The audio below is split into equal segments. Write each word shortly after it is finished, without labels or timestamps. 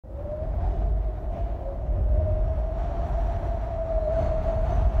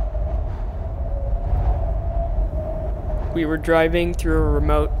We were driving through a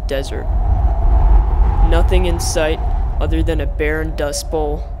remote desert. Nothing in sight other than a barren dust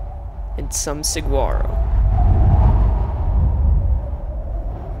bowl and some saguaro.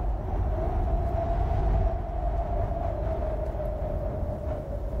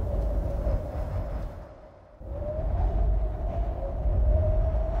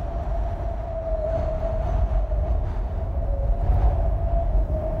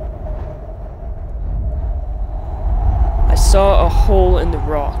 I saw a hole in the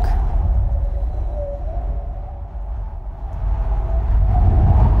rock.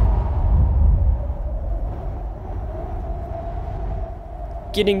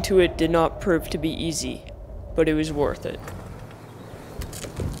 Getting to it did not prove to be easy, but it was worth it.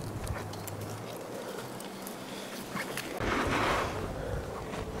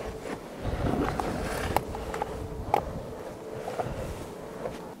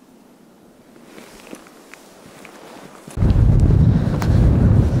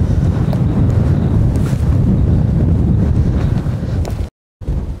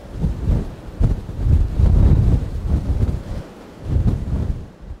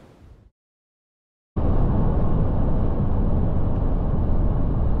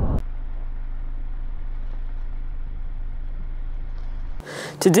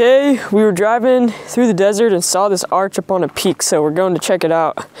 Today, we were driving through the desert and saw this arch up on a peak, so we're going to check it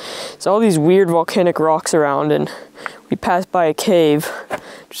out. There's all these weird volcanic rocks around, and we passed by a cave,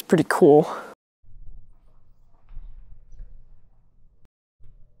 which is pretty cool.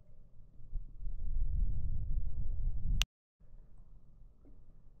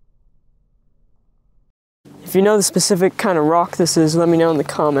 If you know the specific kind of rock this is, let me know in the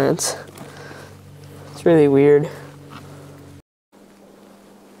comments. It's really weird.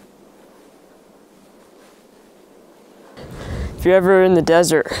 If you're ever in the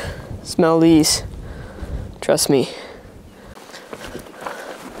desert, smell these. Trust me.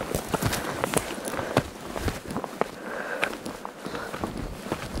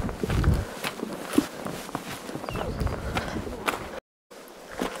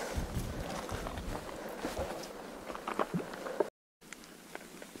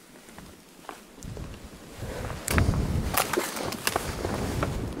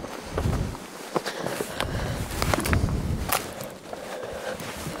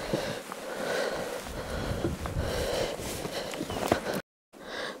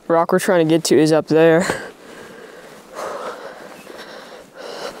 The rock we're trying to get to is up there.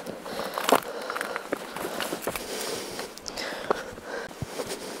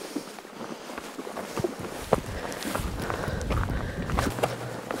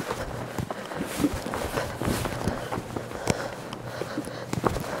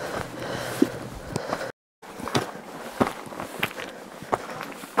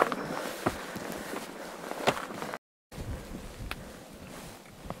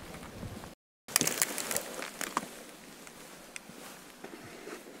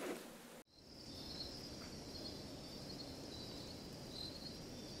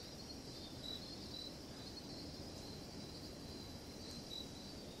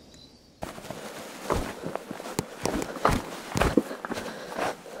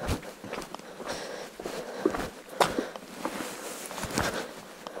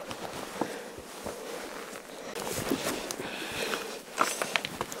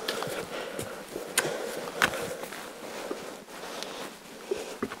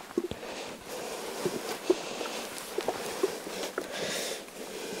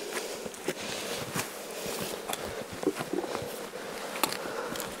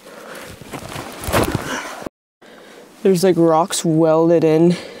 There's like rocks welded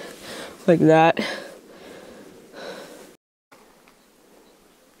in like that.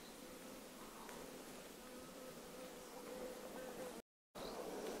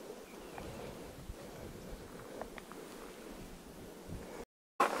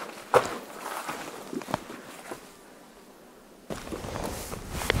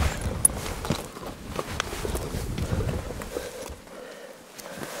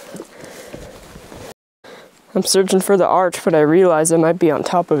 I'm searching for the arch, but I realize I might be on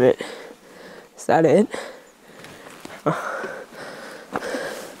top of it. Is that it?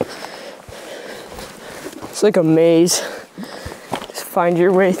 It's like a maze. Just find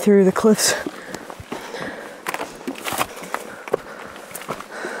your way through the cliffs.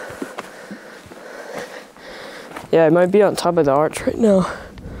 Yeah, I might be on top of the arch right now.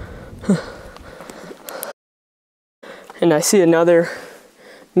 And I see another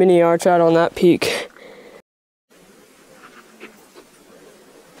mini arch out on that peak.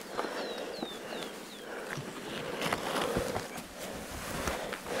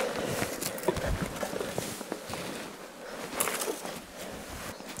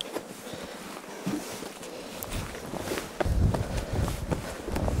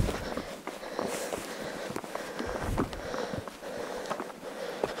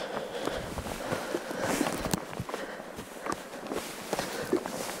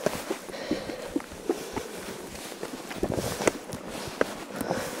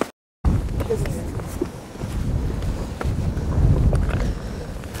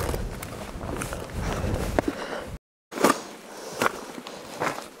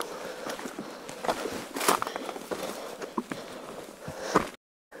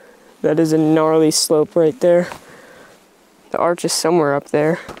 That is a gnarly slope right there. The arch is somewhere up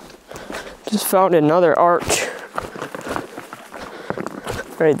there. Just found another arch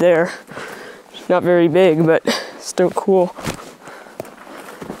right there. Not very big, but still cool.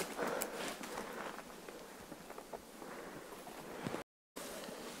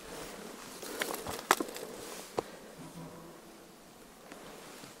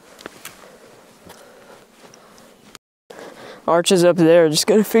 Arch is up there, just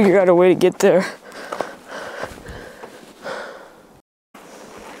gotta figure out a way to get there.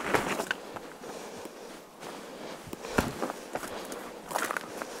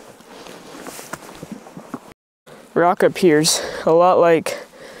 Rock appears a lot like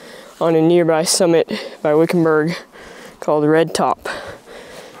on a nearby summit by Wickenburg called Red Top.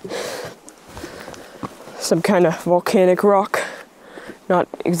 Some kind of volcanic rock. Not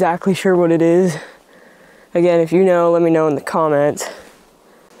exactly sure what it is. Again, if you know, let me know in the comments.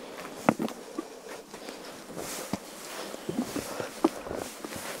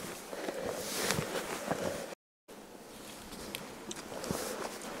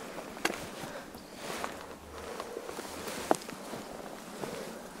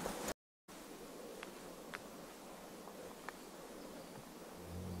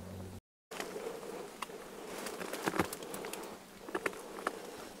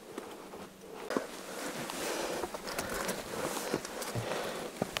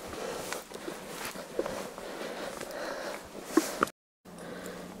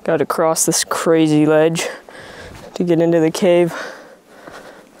 Got to cross this crazy ledge to get into the cave.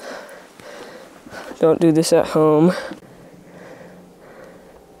 Don't do this at home.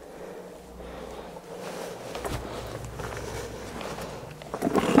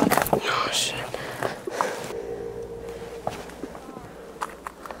 Oh shit.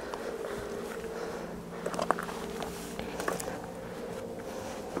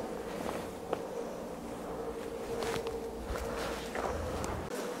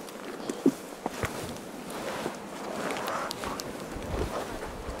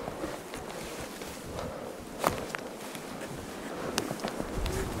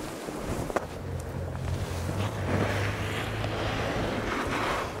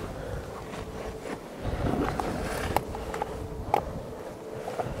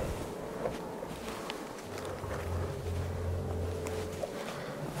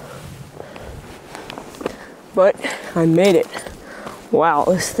 But I made it. Wow,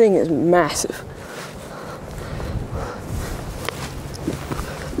 this thing is massive.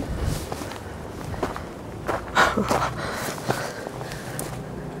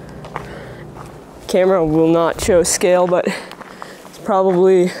 Camera will not show scale, but it's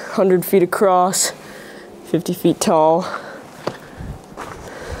probably 100 feet across, 50 feet tall.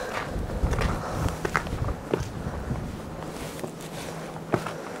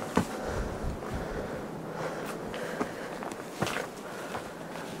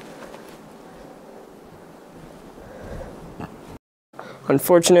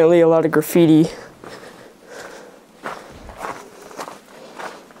 Unfortunately, a lot of graffiti.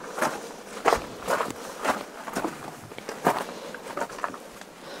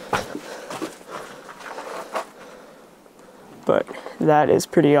 But that is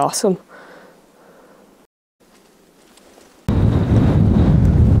pretty awesome.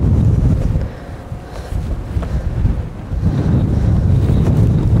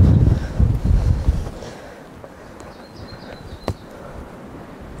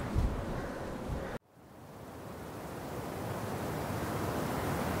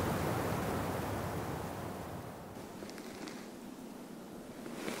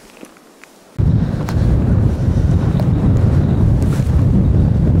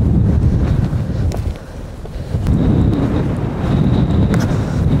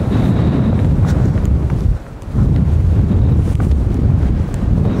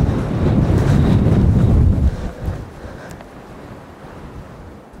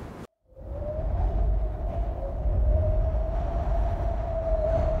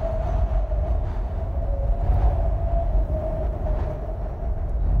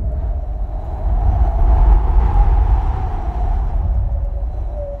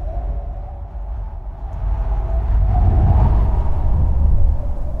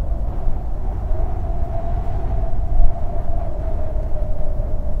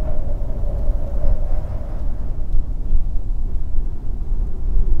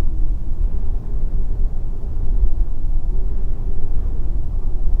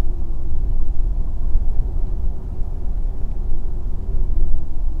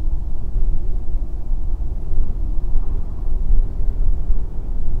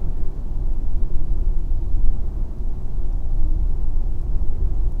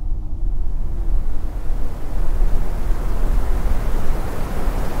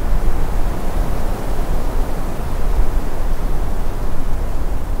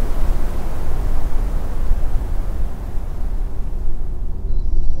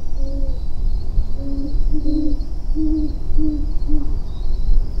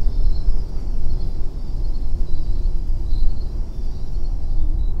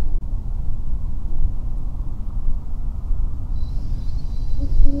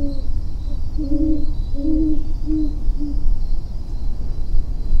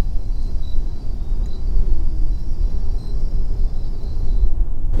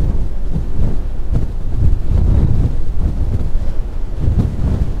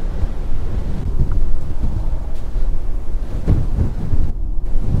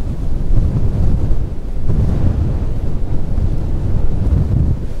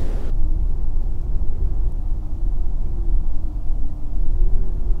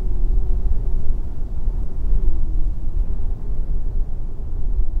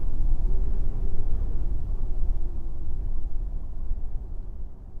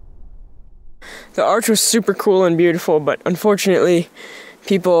 The arch was super cool and beautiful, but unfortunately,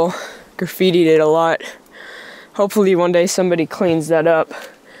 people graffitied it a lot. Hopefully one day somebody cleans that up.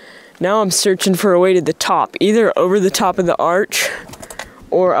 Now I'm searching for a way to the top, either over the top of the arch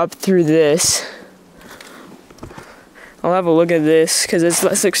or up through this. I'll have a look at this because it's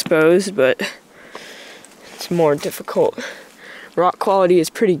less exposed, but it's more difficult. Rock quality is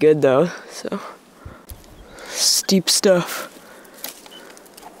pretty good though, so steep stuff.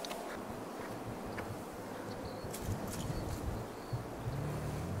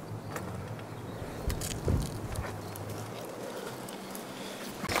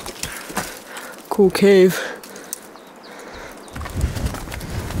 Cool cave.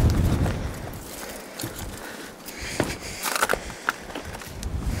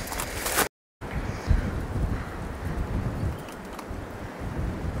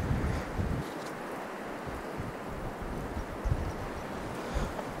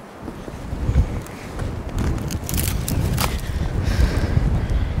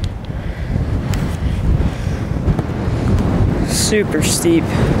 Super steep.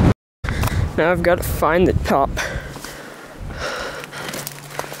 Now I've got to find the top.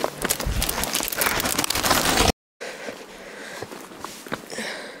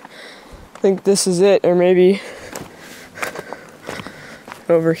 I think this is it, or maybe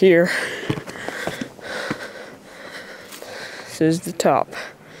over here. This is the top.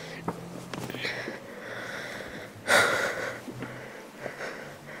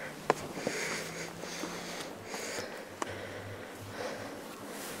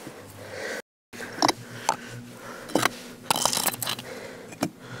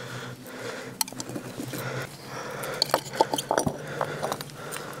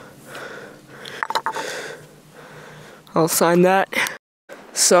 I'll sign that.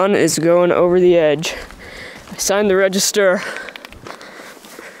 Sun is going over the edge. I signed the register.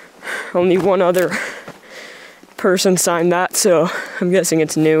 Only one other person signed that, so I'm guessing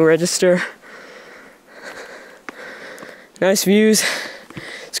it's new register. Nice views.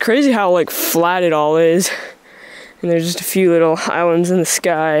 It's crazy how like flat it all is. And there's just a few little islands in the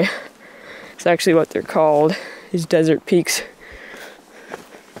sky. It's actually what they're called, these desert peaks.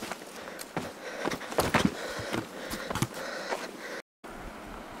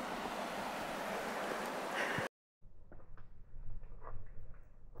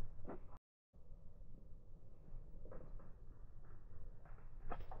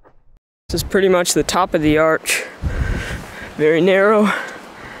 This is pretty much the top of the arch. Very narrow.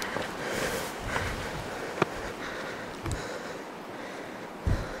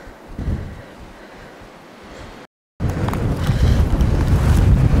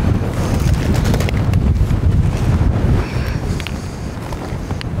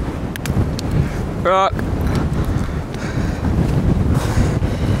 Rock.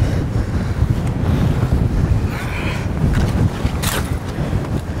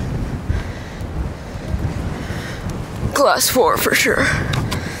 Class 4 for sure.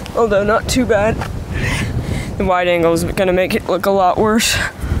 Although not too bad. The wide angle is gonna make it look a lot worse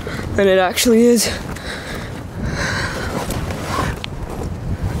than it actually is.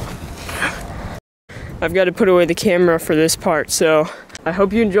 I've got to put away the camera for this part, so I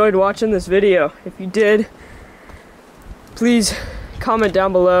hope you enjoyed watching this video. If you did, please comment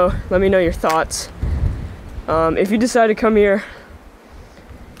down below. Let me know your thoughts. If you decide to come here,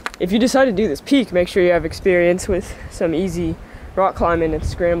 if you decide to do this peak, make sure you have experience with some easy rock climbing and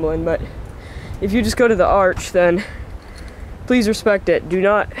scrambling. But if you just go to the arch, then please respect it. Do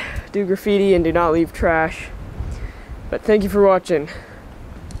not do graffiti and do not leave trash. But thank you for watching.